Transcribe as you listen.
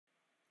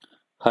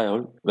Hi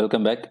all,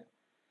 welcome back.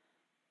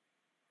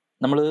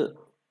 നമ്മൾ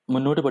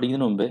മുന്നോട്ട്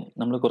പഠിക്കുന്നതിന് മുമ്പേ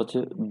നമ്മൾ കുറച്ച്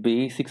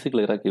ബേസിക്സ്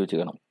ക്ലിയർ ആക്കി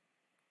വെച്ചേക്കണം.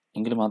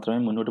 എങ്കിൽ മാത്രമേ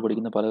മുന്നോട്ട്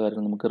പഠിക്കുന്ന പല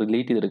കാര്യങ്ങളും നമുക്ക്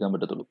റിലേറ്റ് ചെയ്തെടുക്കാൻ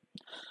പറ്റത്തുള്ളൂ.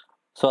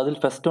 സോ അതിൽ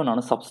ഫസ്റ്റ്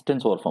ആണ്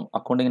സബ്സ്റ്റൻസ് ഓവർ ഫോം.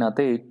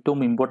 അക്കൗണ്ടിങ്ങിനകത്തെ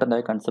ഏറ്റവും ഇമ്പോർട്ടൻ്റ്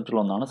ആയ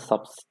കൺസെപ്റ്റുകളൊന്നാണ്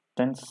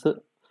സബ്സ്റ്റൻസ്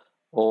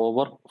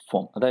ഓവർ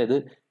ഫോം. അതായത്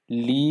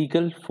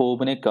ലീഗൽ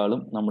ഫോമിനേക്കാളും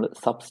നമ്മൾ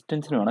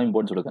സബ്സ്റ്റൻസിന് വേണം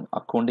ഇമ്പോർട്ടൻസ് കൊടുക്കാൻ.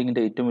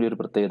 അക്കൗണ്ടിങ്ങിൻ്റെ ഏറ്റവും വലിയൊരു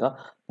പ്രത്യേകത,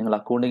 നിങ്ങൾ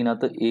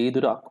അക്കൗണ്ടിങ്ങിനകത്ത്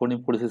ഏതൊരു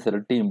അക്കൗണ്ടിങ് പോളിസി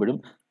സെലക്ട് ചെയ്യുമ്പോഴും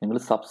നിങ്ങൾ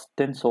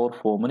സബ്സ്റ്റൻസ് ഓവർ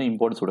ഫോമിന്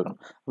ഇമ്പോർട്ടൻസ് കൊടുക്കണം.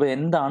 അപ്പോൾ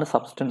എന്താണ്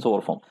substance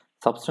over form?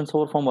 Substance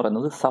over form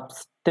പറയുന്നത്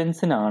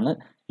സബ്സ്റ്റൻസിനാണ്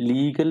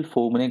ലീഗൽ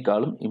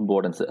ഫോമിനേക്കാളും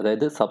ഇമ്പോർട്ടൻസ്.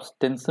 അതായത്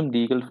സബ്സ്റ്റൻസും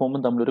ലീഗൽ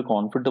ഫോമും തമ്മിലൊരു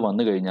കോൺഫ്ലിക്റ്റ്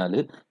വന്നു കഴിഞ്ഞാൽ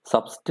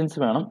സബ്സ്റ്റൻസ്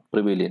വേണം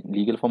പ്രിവെയിൽ ചെയ്യാൻ,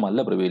 ലീഗൽ ഫോം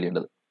അല്ല പ്രിവെയിൽ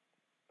ചെയ്യേണ്ടത്.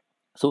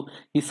 സോ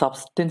ഈ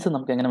സബ്സ്റ്റൻസ്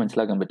നമുക്ക് എങ്ങനെ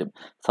മനസ്സിലാക്കാൻ പറ്റും?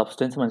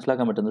 സബ്സ്റ്റൻസ്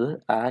മനസ്സിലാക്കാൻ പറ്റുന്നത്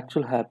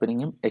ആക്ച്വൽ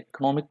ഹാപ്പനിങ്ങും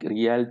എക്കണോമിക്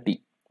റിയാലിറ്റി,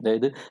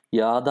 അതായത്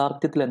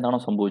യാഥാർത്ഥ്യത്തിൽ എന്താണോ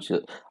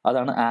സംഭവിച്ചത്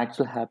അതാണ്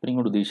ആക്ച്വൽ ഹാപ്പനിങ്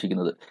കൊണ്ട്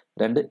ഉദ്ദേശിക്കുന്നത്.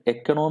 രണ്ട്,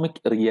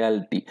 എക്കണോമിക്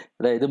റിയാലിറ്റി,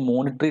 അതായത്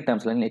മോണിറ്ററി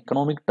ടേംസ് അല്ലെങ്കിൽ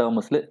എക്കണോമിക്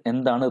ടേംസിൽ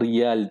എന്താണ്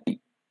റിയാലിറ്റി.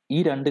 ഈ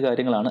രണ്ട്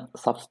കാര്യങ്ങളാണ്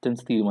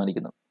സബ്സ്റ്റൻസ്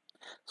തീരുമാനിക്കുന്നത്.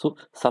 സോ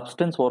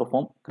സബ്സ്റ്റൻസ് ഓവർ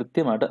ഫോം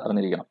കൃത്യമായിട്ട്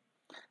അറിഞ്ഞിരിക്കണം.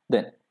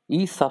 ദെൻ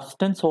ഈ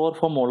സബ്സ്റ്റൻസ് ഓവർ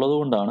ഫോം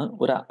ഉള്ളതുകൊണ്ടാണ്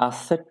ഒരു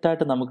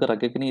അസറ്റായിട്ട് നമുക്ക്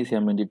റെക്കഗ്നൈസ്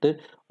ചെയ്യാൻ വേണ്ടിയിട്ട്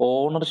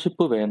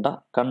ഓണർഷിപ്പ് വേണ്ട,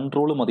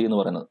 കൺട്രോൾ മതി എന്ന്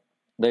പറയുന്നത്.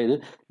 അതായത്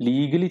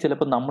ലീഗലി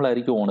ചിലപ്പോൾ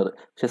നമ്മളായിരിക്കും ഓണർ,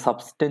 പക്ഷെ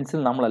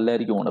സബ്സ്റ്റൻസിൽ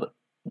നമ്മളല്ലായിരിക്കും ഓണർ.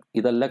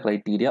 ഇതല്ല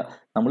ക്രൈറ്റീരിയ.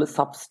 നമ്മൾ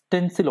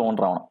സബ്സ്റ്റൻസിൽ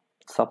ഓണർ ആവണം.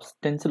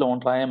 സബ്സ്റ്റൻസിൽ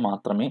ഓണറായാൽ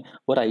മാത്രമേ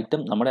ഒരു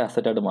ഐറ്റം നമ്മുടെ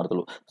അസറ്റായിട്ട്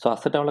മാറത്തുള്ളൂ. സോ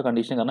അസറ്റ് ആവുള്ള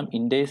കണ്ടീഷൻ, കാരണം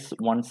ഇൻഡേസ്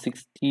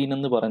 116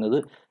 എന്ന് പറയുന്നത്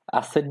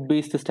അസറ്റ്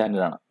ബേസ്ഡ്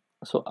സ്റ്റാൻഡേർഡ് ആണ്.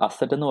 സോ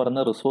അസറ്റ് എന്ന്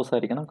പറയുന്ന റിസോഴ്സ്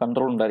ആയിരിക്കണം,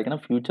 കൺട്രോൾ ഉണ്ടായിരിക്കണം,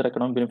 ഫ്യൂച്ചർ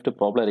എക്കണോമിക് ബെനിഫിറ്റ്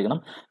പ്രോബ്ലം ആയിരിക്കണം,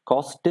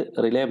 കോസ്റ്റ്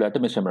റിലയബിൾ ആയിട്ട്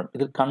മെഷർ ചെയ്യണം.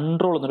 ഇത്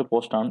കൺട്രോൾ എന്നൊരു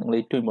പോസ്റ്റാണ് നിങ്ങൾ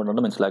ഏറ്റവും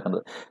ഇമ്പോർട്ടൻ്റ്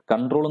മനസ്സിലാക്കേണ്ടത്.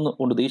 കൺട്രോൾ എന്ന്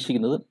കൊണ്ട്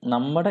ഉദ്ദേശിക്കുന്നത്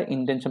നമ്മുടെ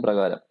ഇൻറ്റൻഷൻ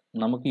പ്രകാരം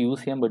നമുക്ക് യൂസ്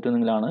ചെയ്യാൻ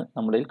പറ്റുമെങ്കിലാണ്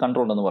നമ്മുടെ കയ്യിൽ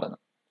കൺട്രോൾ എന്ന്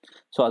പറയുന്നത്.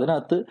 സോ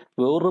അതിനകത്ത്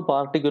വേറൊരു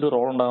പാർട്ടിക്ക് ഒരു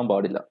റോൾ ഉണ്ടാകാൻ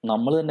പാടില്ല,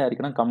 നമ്മൾ തന്നെ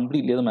ആയിരിക്കണം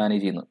കംപ്ലീറ്റ്ലി അത്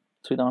മാനേജ് ചെയ്യുന്നത്.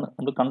 സോ ഇതാണ്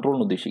നമ്മൾ കൺട്രോൾ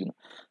എന്ന് ഉദ്ദേശിക്കുന്നത്.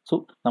 സോ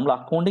നമ്മൾ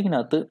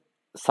അക്കൗണ്ടിങ്ങിനകത്ത്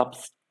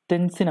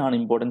സബ്സ്റ്റൻസിനാണ്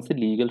ഇമ്പോർട്ടൻസ്,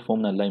 ലീഗൽ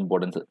ഫോമിനല്ല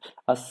ഇമ്പോർട്ടൻസ്.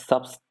 ആ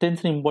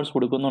സബ്സ്റ്റൻസിന് ഇമ്പോർട്ടൻസ്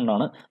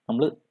കൊടുക്കുന്നതുകൊണ്ടാണ്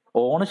നമ്മൾ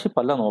ഓണർഷിപ്പ്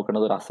അല്ല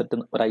നോക്കേണ്ടത്.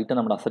 ഒരു ഐറ്റം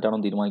നമ്മുടെ അസറ്റ് ആണോ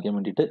തീരുമാനിക്കാൻ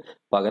വേണ്ടിയിട്ട്,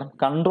 പകരം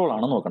കൺട്രോൾ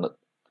ആണ് നോക്കേണ്ടത്.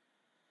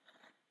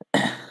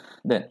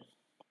 ദെൻ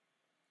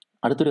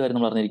അടുത്തൊരു കാര്യം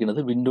നമ്മൾ അറിഞ്ഞിരിക്കുന്നത്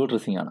വിൻഡോ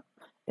ഡ്രസ്സിംഗ് ആണ്.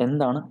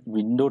 എന്താണ്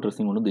വിൻഡോ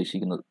ഡ്രസ്സിംഗ് കൊണ്ട്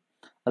ഉദ്ദേശിക്കുന്നത്?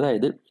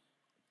 അതായത്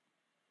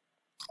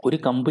ഒരു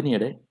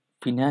കമ്പനിയുടെ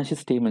ഫിനാൻഷ്യൽ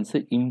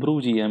സ്റ്റേറ്റ്മെന്റ്സ്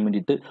ഇംപ്രൂവ് ചെയ്യാൻ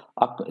വേണ്ടിയിട്ട്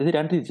ഇത്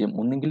രണ്ട് രീതി ചെയ്യാം.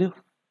 ഒന്നെങ്കിൽ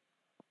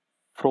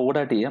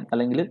ഫ്രോഡായിട്ട് ചെയ്യാം,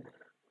 അല്ലെങ്കിൽ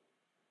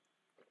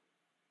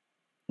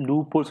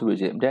ലൂപ്പ് ഹോൾസ്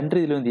ഉപയോഗിച്ച് ചെയ്യാം. രണ്ട്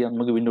രീതിയിലും എന്ത് ചെയ്യാം,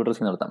 നമുക്ക് വിൻഡോ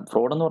ഡ്രസ്സിംഗ് നടത്താം.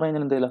 ഫ്രോഡ് എന്ന്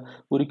പറയുന്നത് എന്തെങ്കിലും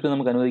ഒരിക്കലും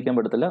നമുക്ക് അനുവദിക്കാൻ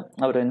പറ്റത്തില്ല.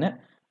 അവർ തന്നെ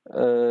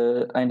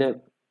അതിൻ്റെ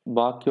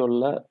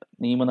ബാക്കിയുള്ള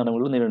നിയമ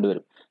നടപടികൾ നേരിടേണ്ടി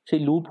വരും. പക്ഷേ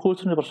ഈ ലൂപ്പ്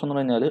ഹോൾസിൻ്റെ പ്രശ്നം എന്ന്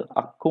പറഞ്ഞാൽ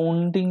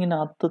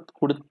അക്കൗണ്ടിങ്ങിനകത്ത്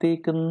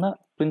കൊടുത്തേക്കുന്ന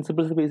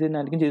പ്രിൻസിപ്പിൾസ് ബേസ്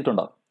ചെയ്തായിരിക്കും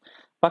ചെയ്തിട്ടുണ്ടാകും.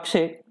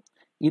 പക്ഷേ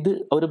ഇത്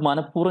അവർ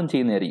മനഃപൂർവ്വം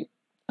ചെയ്യുന്നതായിരിക്കും.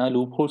 ആ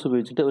ലൂപ്പ് ഹോൾസ്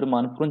ഉപയോഗിച്ചിട്ട് ഒരു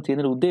മനഃപൂർവ്വം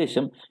ചെയ്യുന്നതിൻ്റെ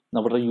ഉദ്ദേശം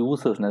നമ്മുടെ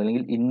യൂസേഴ്സിനെ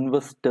അല്ലെങ്കിൽ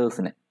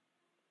ഇൻവെസ്റ്റേഴ്സിനെ,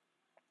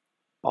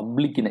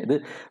 പബ്ലിക്കിനെ, ഇത്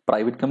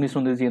പ്രൈവറ്റ്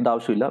കമ്പനീസിനൊന്നും ഇത് ചെയ്യേണ്ട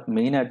ആവശ്യമില്ല,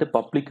 മെയിനായിട്ട്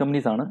പബ്ലിക്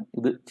കമ്പനീസ് ആണ്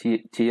ഇത്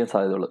ചെയ്യാൻ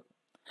സാധ്യതയുള്ളത്.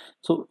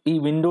 സോ ഈ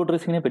വിൻഡോ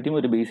ഡ്രസ്സിങ്ങിനെ പറ്റിയും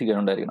ഒരു ബേസിക്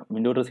ആയിട്ട് ഉണ്ടായിരിക്കണം.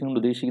 വിൻഡോ ഡ്രസ്സിംഗ്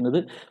കൊണ്ട് ഉദ്ദേശിക്കുന്നത്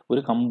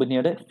ഒരു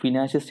കമ്പനിയുടെ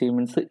ഫിനാൻഷ്യൽ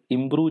സ്റ്റേറ്റ്മെന്റ്സ്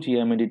ഇംപ്രൂവ്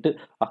ചെയ്യാൻ വേണ്ടിയിട്ട്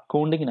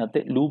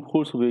അക്കൗണ്ടിങ്ങിനകത്തെ ലൂപ്പ്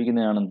ഹോൾസ്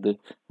ഉപയോഗിക്കുന്നതാണെന്ത്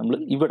നമ്മൾ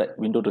ഇവിടെ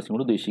വിൻഡോ ഡ്രസ്സിംഗ്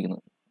കൊണ്ട്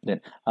ഉദ്ദേശിക്കുന്നത്.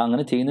 ദെൻ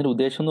അങ്ങനെ ചെയ്യുന്നതിൻ്റെ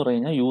ഉദ്ദേശം എന്ന് പറഞ്ഞു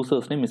കഴിഞ്ഞാൽ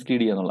യൂസേഴ്സിനെ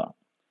മിസ്ലീഡ് ചെയ്യുക എന്നുള്ളതാണ്.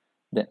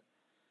 ദെൻ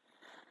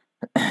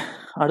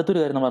അടുത്തൊരു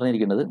കാര്യം നമ്മൾ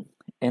അറിഞ്ഞിരിക്കേണ്ടത്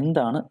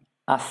എന്താണ്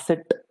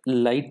asset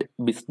light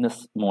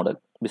business model.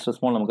 Business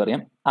model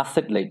നമുക്കറിയാം.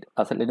 അസറ്റ്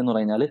ലൈറ്റ് എന്ന്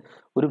പറഞ്ഞാൽ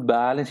ഒരു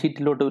ബാലൻസ്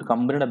ഷീറ്റിലോട്ട്, ഒരു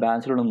കമ്പനിയുടെ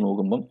ബാലൻസ് ഷീറ്റിലോട്ട്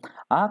നോക്കുമ്പം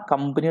ആ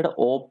കമ്പനിയുടെ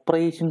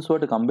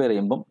ഓപ്പറേഷൻസുമായിട്ട് കമ്പയർ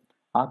ചെയ്യുമ്പം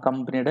ആ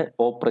കമ്പനിയുടെ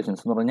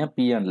ഓപ്പറേഷൻസ് എന്ന് പറഞ്ഞാൽ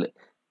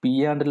പി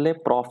ആൻഡിലെ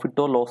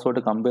പ്രോഫിറ്റ് ഓർ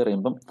ലോസുമായിട്ട് കമ്പയർ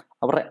ചെയ്യുമ്പം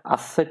അവരുടെ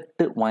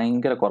അസറ്റ്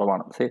ഭയങ്കര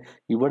കുറവാണ്. സേ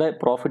ഇവിടെ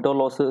പ്രോഫിറ്റ് ഓർ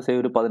ലോസ്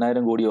ഒരു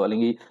 10,000 കോടിയോ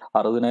അല്ലെങ്കിൽ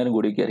 60,000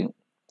 കോടിയൊക്കെ ആയിരിക്കും.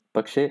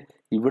 പക്ഷേ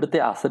ഇവിടുത്തെ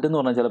അസറ്റ് എന്ന്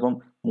പറഞ്ഞാൽ ചിലപ്പം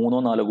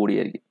 3-4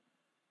 കോടിയായിരിക്കും.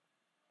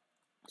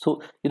 സോ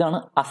ഇതാണ്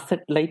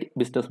അസറ്റ് ലൈറ്റ്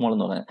ബിസിനസ് മോഡൽ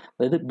എന്ന് പറയുന്നത്.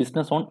 അതായത്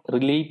business on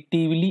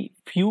relatively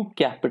few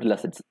capital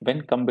assets when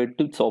compared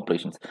to its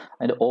operations.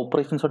 അതിൻ്റെ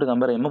ഓപ്പറേഷൻസോട്ട്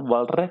കമ്പയർ ചെയ്യുമ്പോൾ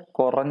വളരെ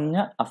കുറഞ്ഞ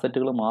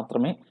അസറ്റുകൾ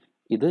മാത്രമേ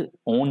ഇത്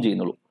ഓൺ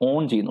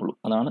ചെയ്യുന്നുള്ളൂ.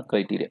 അതാണ്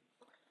ക്രൈറ്റീരിയ.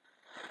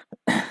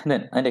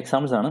 ദെൻ അതിൻ്റെ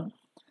എക്സാമ്പിൾസ് ആണ്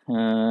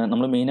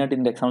നമ്മൾ മെയിനായിട്ട്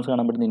ഇതിൻ്റെ എക്സാമ്പിൾസ്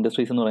കാണാൻ പറ്റുന്ന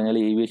ഇൻഡസ്ട്രീസ് എന്ന് പറഞ്ഞാൽ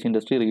aviation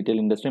industry, retail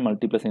industry,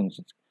 multiplex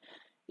industries.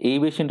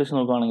 Aviation industry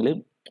നോക്കുകയാണെങ്കിൽ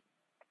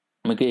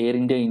നമുക്ക് എയർ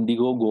ഇന്ത്യ,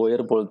 ഇൻഡിഗോ,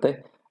 ഗോയർ പോലത്തെ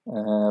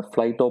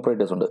ഫ്ലൈറ്റ്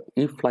ഓപ്പറേറ്റേഴ്സ് ഉണ്ട്.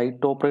 ഈ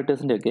ഫ്ലൈറ്റ്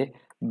ഓപ്പറേറ്റേഴ്സിൻ്റെ ഒക്കെ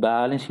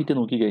ബാലൻസ് ഷീറ്റ്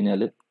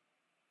നോക്കിക്കഴിഞ്ഞാൽ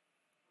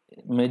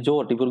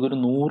മെജോറിറ്റി, ഇവർക്കൊരു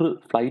 100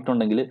 ഫ്ലൈറ്റ്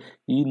ഉണ്ടെങ്കിൽ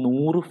ഈ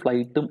 100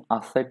 ഫ്ലൈറ്റും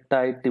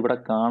അസറ്റായിട്ട് ഇവിടെ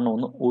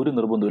കാണണമെന്ന് ഒരു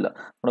നിർബന്ധമില്ല.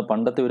 നമ്മുടെ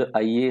പണ്ടത്തെ ഒരു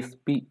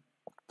IASP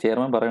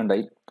ചെയർമാൻ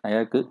പറയുണ്ടായി,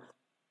 അയാൾക്ക്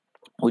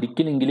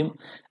ഒരിക്കലെങ്കിലും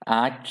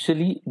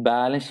ആക്ച്വലി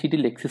ബാലൻസ്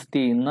ഷീറ്റിൽ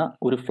എക്സിസ്റ്റ് ചെയ്യുന്ന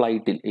ഒരു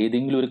ഫ്ലൈറ്റിൽ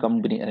ഏതെങ്കിലും ഒരു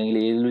കമ്പനി അല്ലെങ്കിൽ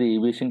ഏതൊരു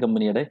ഏവിയേഷൻ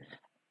കമ്പനിയുടെ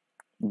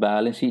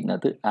ബാലൻസ്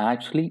ഷീറ്റിനകത്ത്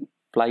ആക്ച്വലി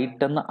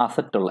ഫ്ലൈറ്റ് എന്ന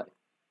അസറ്റുള്ള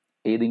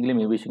ഏതെങ്കിലും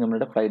ഏവിയേഷൻ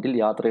കമ്പനിയുടെ ഫ്ലൈറ്റിൽ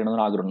യാത്ര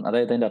ചെയ്യണമെന്ന് ആഗ്രഹമുണ്ട്.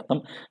 അതായത് അതിൻ്റെ അർത്ഥം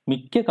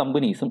മിക്ക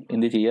കമ്പനീസും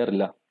എന്ത്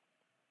ചെയ്യാറില്ല,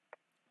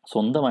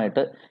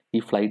 സ്വന്തമായിട്ട് ഈ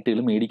ഫ്ലൈറ്റുകൾ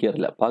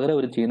മേടിക്കാറില്ല. പകരം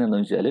അവർ ചെയ്യുന്നത്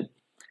എന്താണെന്ന് വെച്ചാൽ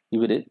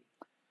ഇവർ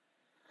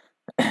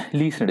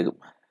ലീസിനെടുക്കും.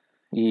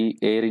 ഈ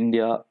എയർ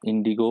ഇന്ത്യ,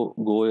 ഇൻഡിഗോ,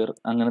 ഗോയർ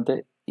അങ്ങനത്തെ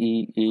ഈ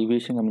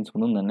ഏവിയേഷൻ കമ്പനീസ്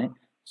ഒന്നും തന്നെ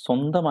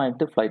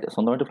സ്വന്തമായിട്ട്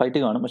ഫ്ലൈറ്റ്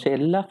കാണും. പക്ഷേ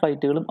എല്ലാ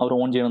ഫ്ലൈറ്റുകളും അവർ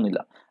ഓൺ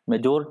ചെയ്യണമെന്നില്ല.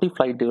 മെജോറിറ്റി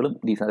ഫ്ലൈറ്റുകളും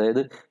ലീസ്,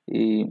 അതായത്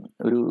ഈ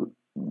ഒരു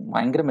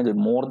ഭയങ്കര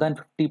മോർ ദാൻ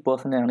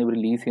 50% ആണ് ഇവർ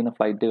ലീസ് ചെയ്യുന്ന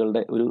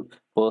ഫ്ലൈറ്റുകളുടെ ഒരു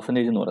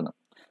പെർസെൻറ്റേജ് എന്ന് പറയുന്നത്.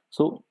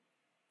 സോ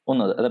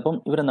അതപ്പം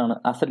ഇവരെന്താണ്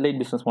അസറ്റ് ലൈറ്റ്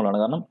ബിസിനസ് മോഡലാണ്.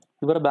 കാരണം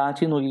ഇവരുടെ ബാലൻസ്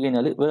ഷീറ്റ്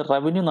നോക്കിക്കഴിഞ്ഞാൽ ഇവരുടെ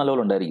റവന്യൂ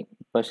നല്ലപോലെ ഉണ്ടായിരിക്കും,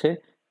 പക്ഷേ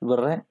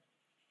ഇവരുടെ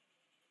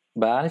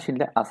ബാലൻസ്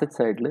ഷീറ്റിലെ അസറ്റ്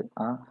സൈഡിൽ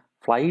ആ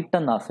ഫ്ലൈറ്റ്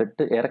എന്ന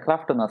അസറ്റ്,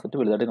 എയർക്രാഫ്റ്റ് എന്ന അസറ്റ്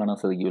വലുതായിട്ട് കാണാൻ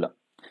സാധിക്കില്ല.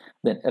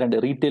 Then 2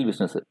 retail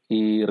business. ഈ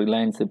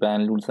റിലയൻസ്,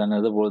 പാനലൂൺസ്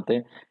അങ്ങനത്തെ പോലത്തെ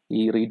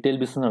ഈ റീറ്റെയിൽ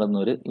ബിസിനസ്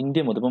നടന്നവർ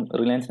ഇന്ത്യ മൊത്തം, ഇപ്പം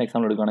റിലയൻസിന്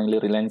എക്സാമ്പിൾ എടുക്കുകയാണെങ്കിൽ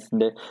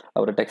റിലയൻസിൻ്റെ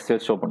അവരുടെ ടെക്സ്റ്റൈൽ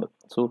ഷോപ്പ് ഉണ്ട്.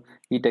 സോ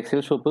ഈ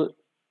ടെക്സ്റ്റൈൽ ഷോപ്പ്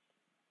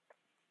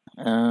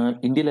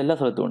ഇന്ത്യയിൽ എല്ലാ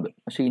സ്ഥലത്തും ഉണ്ട്.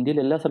 പക്ഷേ ഇന്ത്യയിൽ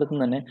എല്ലാ സ്ഥലത്തും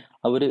തന്നെ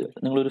അവർ,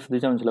 നിങ്ങളൊരു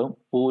ശ്രദ്ധിച്ചാൽ മനസ്സിലാവും,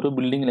 ഓരോ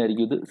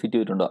ബിൽഡിങ്ങിലായിരിക്കും ഇത് സിറ്റ്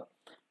ചെയ്തിട്ടുണ്ടാകും.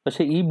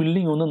 പക്ഷേ ഈ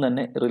ബിൽഡിംഗ് ഒന്നും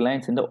തന്നെ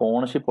റിലയൻസിൻ്റെ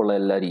ഓണർഷിപ്പ് ഉള്ള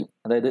എല്ലാവരെയും,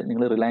 അതായത്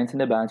നിങ്ങൾ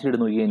റിലയൻസിൻ്റെ ബാലൻസ് ഷീറ്റ്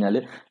നോക്കി കഴിഞ്ഞാൽ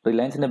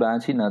റിലയൻസിൻ്റെ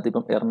ബാലൻസ് ഷീറ്റിനകത്ത്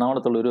ഇപ്പം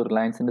എറണാകുളത്തുള്ള ഒരു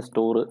റിലയൻസിൻ്റെ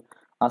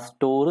ആ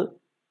സ്റ്റോറ്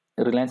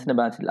റിലയൻസിൻ്റെ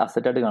ബാലൻസ് ഷീറ്റിൽ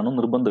അസറ്റായിട്ട് കാണും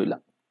നിർബന്ധമില്ല.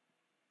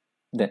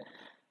 ദെൻ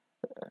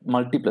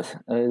മൾട്ടിപ്ലക്സ്,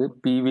 അതായത്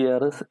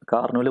PVR,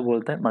 കാർണിവൽ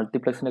പോലത്തെ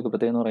മൾട്ടിപ്ലക്സിൻ്റെ ഒക്കെ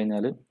പ്രത്യേകത എന്ന്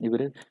പറഞ്ഞാൽ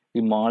ഇവർ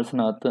ഈ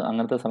മാൾസിനകത്ത്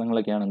അങ്ങനത്തെ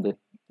സ്ഥലങ്ങളൊക്കെയാണ്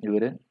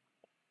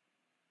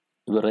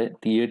ഇവരുടെ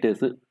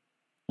തിയേറ്റേഴ്സ്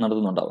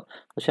നടത്തുന്നുണ്ടാവും.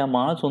 പക്ഷേ ആ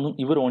മാൾസ് ഒന്നും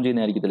ഇവർ ഓൺ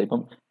ചെയ്യുന്നതായിരിക്കത്തില്ല.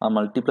 ഇപ്പം ആ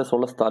മൾട്ടിപ്ലക്സ്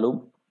ഉള്ള സ്ഥലവും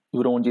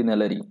ഇവർ ഓൺ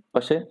ചെയ്യുന്നതല്ലായിരിക്കും.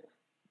 പക്ഷേ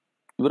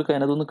ഇവർക്ക്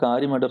അതിനകത്തൊന്നും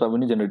കാര്യമായിട്ട്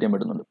റവന്യൂ ജനറേറ്റ് ചെയ്യാൻ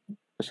പറ്റുന്നുണ്ട്.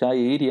 പക്ഷേ ആ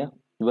ഏരിയ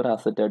ഇവർ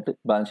അസറ്റായിട്ട്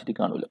ബാലൻസ് ഷീറ്റിൽ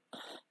കാണില്ല.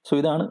 സോ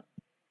ഇതാണ്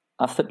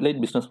അസറ്റ്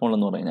ലൈറ്റ് ബിസിനസ് മോഡൽ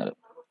എന്ന് പറഞ്ഞാൽ.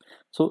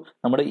 സോ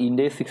നമ്മുടെ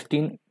ഇന്ത്യ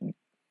 16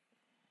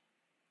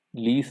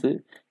 ലീസ്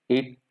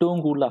ഏറ്റവും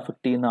കൂടുതൽ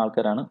അഫക്റ്റ് ചെയ്യുന്ന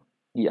ആൾക്കാരാണ്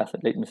ഈ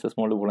asset light business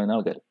model follow ചെയ്യുന്ന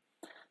ആൾക്കാർ.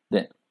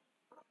 Then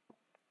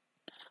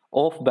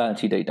of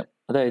balance sheet item,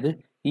 അതായത്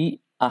ഈ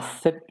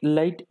asset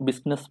light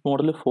business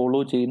model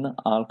follow ചെയ്യുന്ന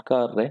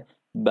ആൾക്കാരുടെ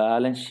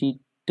ബാലൻസ്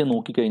ഷീറ്റ്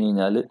നോക്കിക്കഴിഞ്ഞ്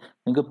കഴിഞ്ഞാൽ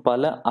നിങ്ങൾക്ക്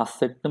പല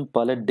അസറ്റും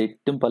പല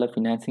ഡെറ്റും പല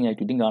ഫിനാൻസിങ്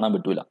ആക്ടിവിറ്റിയും കാണാൻ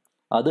പറ്റില്ല.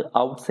 അത്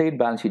ഔട്ട്സൈഡ്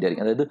ബാലൻസ് ഷീറ്റ്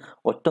ആയിരിക്കും. അതായത്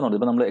ഒറ്റ നോട്ട്,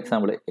 ഇപ്പോൾ നമ്മൾ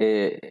എക്സാമ്പിൾ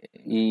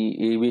ഈ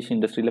ഏവിയേഷൻ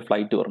ഇൻഡസ്ട്രിയിലെ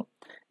ഫ്ലൈറ്റ് പറഞ്ഞു.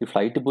 ഈ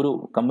ഫ്ലൈറ്റ് ഇപ്പോൾ ഒരു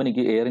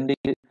കമ്പനിക്ക് എയർ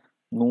ഇന്ത്യയിൽ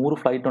 100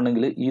 ഫ്ലൈറ്റ്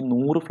ഉണ്ടെങ്കിൽ ഈ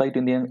 100 ഫ്ലൈറ്റ്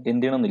എന്ത്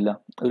ചെയ്യണമെന്നില്ല.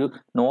 ഒരു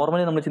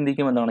നോർമലി നമ്മൾ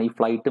ചിന്തിക്കുമ്പോൾ എന്താണ്, ഈ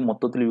ഫ്ലൈറ്റ്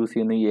മൊത്തത്തിൽ യൂസ്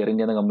ചെയ്യുന്ന ഈ എയർ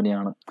ഇന്ത്യ എന്ന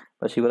കമ്പനിയാണ്.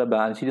 പക്ഷേ ഇവരെ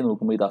ബാലൻസ് ഷീറ്റ്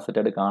നോക്കുമ്പോൾ ഇത്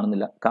അസറ്റായിട്ട്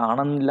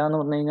കാണുന്നില്ല എന്ന്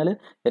പറഞ്ഞു കഴിഞ്ഞാൽ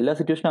എല്ലാ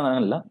സിറ്റുവേഷനും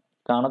അങ്ങനെയല്ല,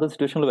 കാണാത്ത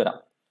സിറ്റുവേഷനിൽ വരാം.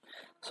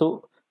 സോ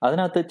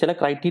അതിനകത്ത് ചില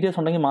ക്രൈറ്റീരിയസ്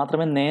ഉണ്ടെങ്കിൽ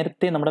മാത്രമേ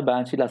നേരത്തെ നമ്മുടെ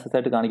ബാലൻസ് ഷീറ്റ്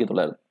അസറ്റായിട്ട്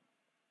കാണിക്കത്തുള്ളായിരുന്നു.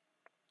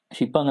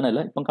 പക്ഷെ ഇപ്പം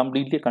അങ്ങനെയല്ല, ഇപ്പം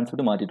കംപ്ലീറ്റ്ലി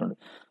കൺസെപ്റ്റ് മാറ്റിയിട്ടുണ്ട്.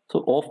 So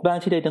of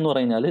balance sheet item എന്ന്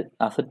പറഞ്ഞാൽ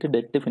asset,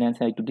 debt,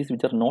 financial activities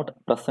which are not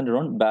present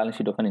on balance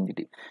sheet of an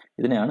entity.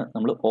 ഇതിനെയാണ്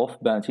നമ്മൾ ഓഫ്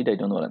ബാലൻസ് ഷീറ്റ്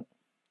ഐറ്റം എന്ന് പറയുന്നത്.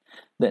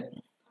 ദെൻ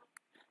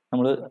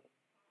നമ്മൾ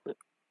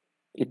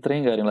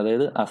ഇത്രയും കാര്യങ്ങൾ,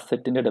 അതായത്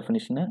അസറ്റിൻ്റെ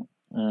ഡെഫിനിഷന്,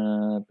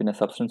 പിന്നെ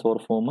substance or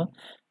form,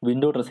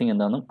 window dressing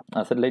എന്താണെന്നും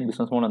അസറ്റ് ലൈറ്റ്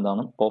ബിസിനസ് മോഡൽ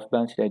എന്താണെന്നും ഓഫ്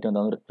ബാലൻസ് ഷീറ്റ് ഐറ്റം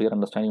എന്താണെന്നും ഒരു ക്ലിയർ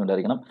അണ്ടർസ്റ്റാൻഡിങ്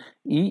ഉണ്ടായിരിക്കണം.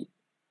 ഈ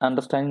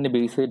അണ്ടർസ്റ്റാൻഡിങ്ങിൻ്റെ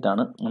ബേസ്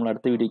ആയിട്ടാണ് നമ്മൾ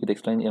അടുത്ത വീഡിയോയ്ക്ക് ഇത്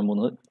എക്സ്പ്ലെയിൻ ചെയ്യാൻ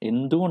പോകുന്നത്.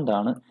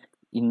 എന്തുകൊണ്ടാണ്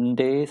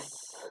ഇൻഡേസ്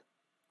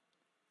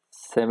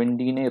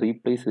 17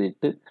 റീപ്ലേസ്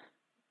ചെയ്തിട്ട്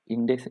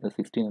ഇൻഡേസ്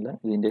 16 അല്ല,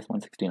 ഇത് ഇൻഡേസ്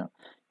 116 ആണ്.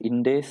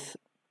 ഇൻഡേസ്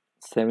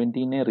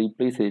 17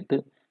 റീപ്ലേസ് ചെയ്തിട്ട്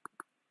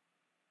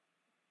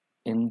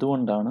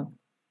എന്തുകൊണ്ടാണ്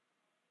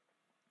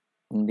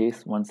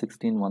ഇൻഡേസ്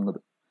 116 വന്നത്?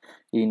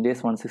 ഈ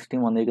ഇൻഡേസ്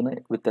 116 വന്നേക്കുന്നത്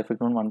വിത്ത്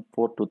എഫക്ട് ഓൺ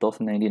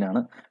 1/4/2019 ആണ്.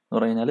 എന്ന്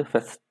പറഞ്ഞു കഴിഞ്ഞാൽ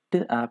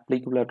ഫസ്റ്റ്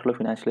ആപ്ലിക്കബിൾ ആയിട്ടുള്ള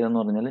ഫിനാൻഷ്യൽ ഇയർ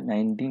എന്ന് പറഞ്ഞാൽ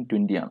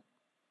 1920 ആണ്.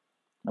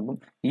 അപ്പം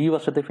ഈ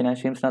വർഷത്തെ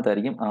ഫിനാൻഷ്യൽ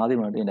ഇയർസിനകത്തായിരിക്കും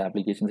ആദ്യമായിട്ട് ഇതിൻ്റെ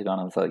ആപ്ലിക്കേഷൻസ്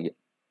കാണാൻ സാധിക്കുക.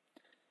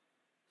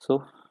 സോ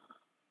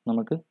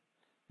നമുക്ക്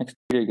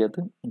നെക്സ്റ്റ്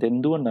വീഡിയോയ്ക്കകത്ത്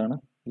ഇതെന്തുകൊണ്ടാണ്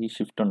ഈ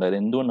ഷിഫ്റ്റ് ഉണ്ടായത്,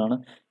 എന്തുകൊണ്ടാണ്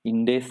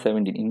ഇൻഡേസ്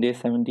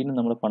 17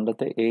 നമ്മുടെ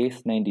പണ്ടത്തെ AS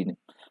 19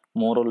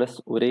 മോർ ഓർ ലെസ്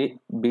ഒരേ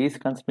ബേസ്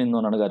കൺസെപ്റ്റ് എന്ന്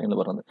പറഞ്ഞാണ് കാര്യങ്ങൾ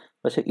പറഞ്ഞത്.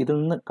 പക്ഷേ ഇതിൽ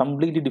നിന്ന്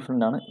കംപ്ലീറ്റ്ലി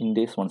ഡിഫറെൻ്റ് ആണ്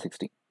ഇൻഡേസ്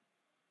 116.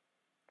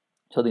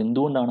 സോ അത്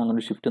എന്തുകൊണ്ടാണ് അങ്ങനെ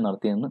ഒരു ഷിഫ്റ്റ്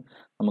നടത്തിയതെന്ന്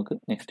നമുക്ക്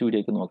നെക്സ്റ്റ്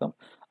വീഡിയോയ്ക്ക് നോക്കാം.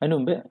 അതിന്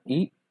മുമ്പേ ഈ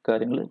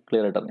കാര്യങ്ങൾ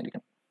ക്ലിയർ ആയിട്ട്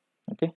അറിഞ്ഞിരിക്കണം. ഓക്കെ.